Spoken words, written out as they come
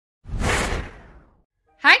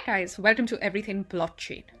Hi guys, welcome to Everything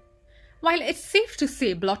Blockchain. While it's safe to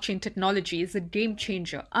say blockchain technology is a game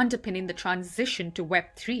changer underpinning the transition to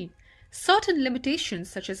Web3, certain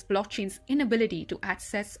limitations such as blockchain's inability to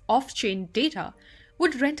access off-chain data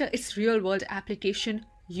would render its real-world application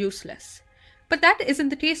useless. But that isn't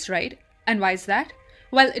the case, right? And why is that?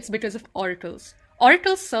 Well, it's because of oracles.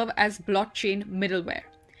 Oracles serve as blockchain middleware.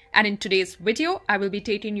 And in today's video, I will be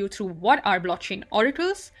taking you through what are blockchain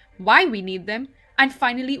oracles, why we need them, and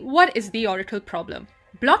finally, what is the oracle problem?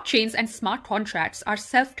 Blockchains and smart contracts are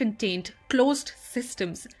self-contained, closed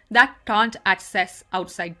systems that can't access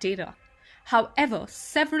outside data. However,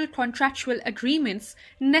 several contractual agreements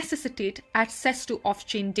necessitate access to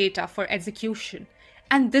off-chain data for execution,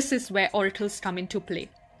 and this is where oracles come into play.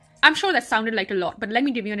 I'm sure that sounded like a lot, but let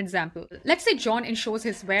me give you an example. Let's say John insures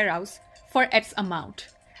his warehouse for X amount,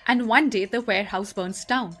 and one day the warehouse burns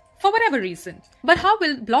down, for whatever reason. But how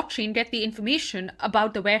will blockchain get the information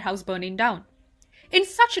about the warehouse burning down? In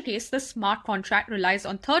such a case, the smart contract relies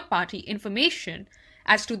on third-party information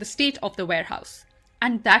as to the state of the warehouse.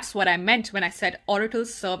 And that's what I meant when I said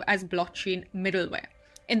oracles serve as blockchain middleware.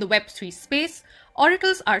 In the Web3 space,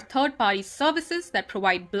 oracles are third-party services that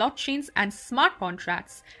provide blockchains and smart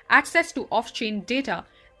contracts access to off-chain data,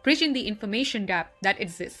 bridging the information gap that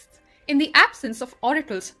exists. In the absence of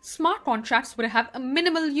oracles, smart contracts would have a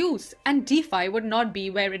minimal use and DeFi would not be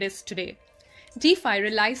where it is today. DeFi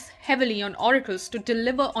relies heavily on oracles to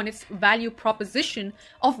deliver on its value proposition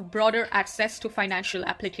of broader access to financial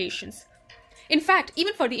applications. In fact,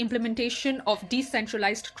 even for the implementation of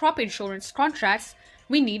decentralized crop insurance contracts,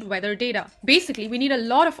 we need weather data. Basically, we need a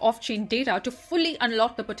lot of off-chain data to fully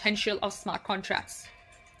unlock the potential of smart contracts.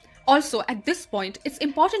 Also, at this point, it's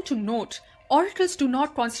important to note oracles do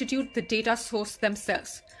not constitute the data source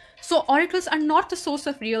themselves. So oracles are not the source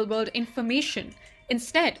of real-world information.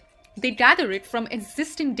 Instead, they gather it from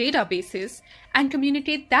existing databases and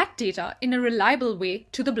communicate that data in a reliable way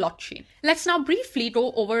to the blockchain. Let's now briefly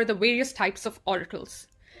go over the various types of oracles.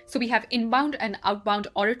 So we have inbound and outbound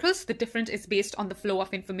oracles. The difference is based on the flow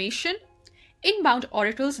of information. Inbound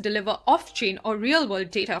oracles deliver off-chain or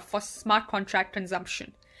real-world data for smart contract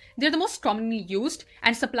consumption. They're the most commonly used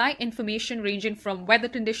and supply information ranging from weather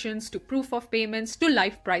conditions to proof of payments to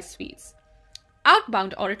live price feeds.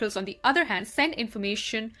 Outbound oracles, on the other hand, send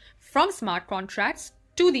information from smart contracts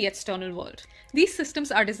to the external world. These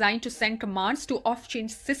systems are designed to send commands to off-chain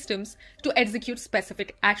systems to execute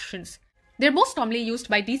specific actions. They're most commonly used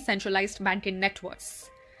by decentralized banking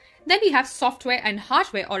networks. Then we have software and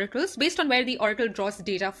hardware oracles based on where the oracle draws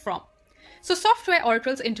data from. So software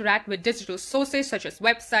oracles interact with digital sources such as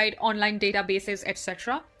website, online databases,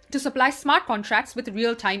 etc. to supply smart contracts with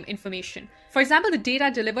real-time information. For example, the data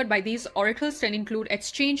delivered by these oracles can include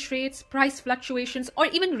exchange rates, price fluctuations, or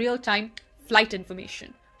even real-time flight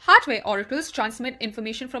information. Hardware oracles transmit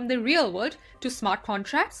information from the real world to smart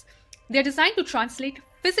contracts. They're designed to translate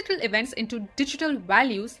physical events into digital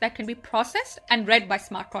values that can be processed and read by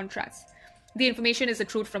smart contracts. The information is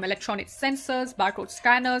accrued from electronic sensors, barcode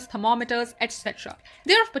scanners, thermometers, etc.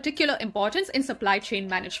 They are of particular importance in supply chain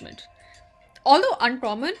management. Although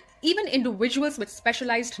uncommon, even individuals with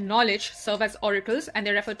specialized knowledge serve as oracles, and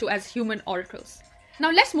they're referred to as human oracles.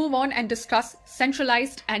 Now let's move on and discuss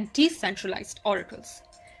centralized and decentralized oracles.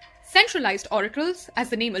 Centralized oracles, as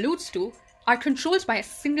the name alludes to, are controlled by a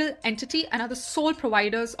single entity and are the sole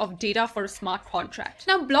providers of data for a smart contract.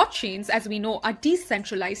 Now, blockchains, as we know, are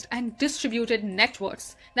decentralized and distributed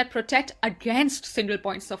networks that protect against single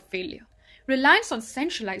points of failure. Reliance on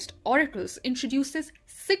centralized oracles introduces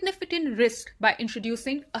significant risk by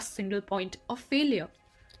introducing a single point of failure.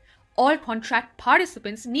 All contract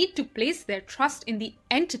participants need to place their trust in the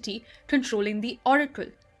entity controlling the oracle.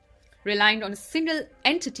 Relying on a single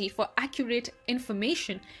entity for accurate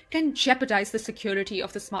information can jeopardize the security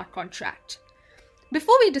of the smart contract.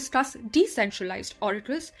 Before we discuss decentralized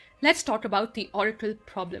oracles, let's talk about the oracle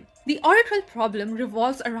problem. The oracle problem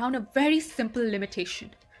revolves around a very simple limitation,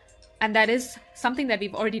 and that is something that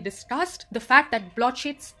we've already discussed, the fact that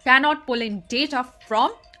blockchains cannot pull in data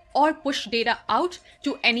from or push data out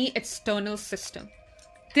to any external system.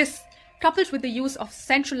 This, coupled with the use of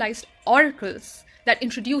centralized oracles that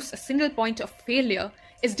introduce a single point of failure,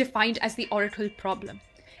 is defined as the oracle problem.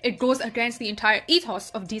 It goes against the entire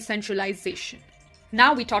ethos of decentralization.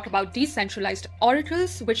 Now we talk about decentralized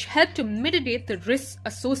oracles, which help to mitigate the risks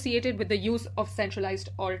associated with the use of centralized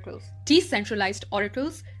oracles. Decentralized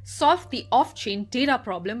oracles solve the off-chain data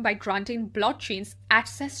problem by granting blockchains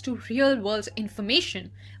access to real-world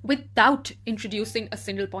information without introducing a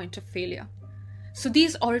single point of failure. So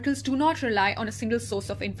these oracles do not rely on a single source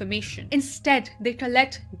of information. Instead, they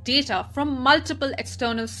collect data from multiple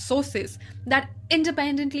external sources that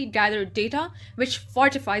independently gather data, which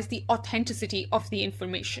fortifies the authenticity of the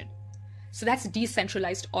information. So that's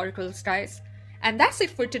decentralized oracles, guys. And that's it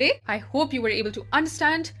for today. I hope you were able to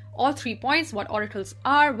understand all 3 points: what oracles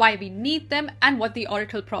are, why we need them, and what the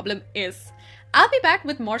oracle problem is. I'll be back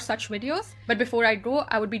with more such videos. But before I go,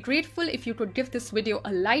 I would be grateful if you could give this video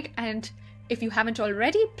a like, and if you haven't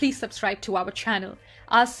already, please subscribe to our channel.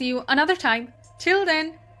 I'll see you another time. Till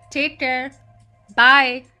then, take care.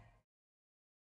 Bye.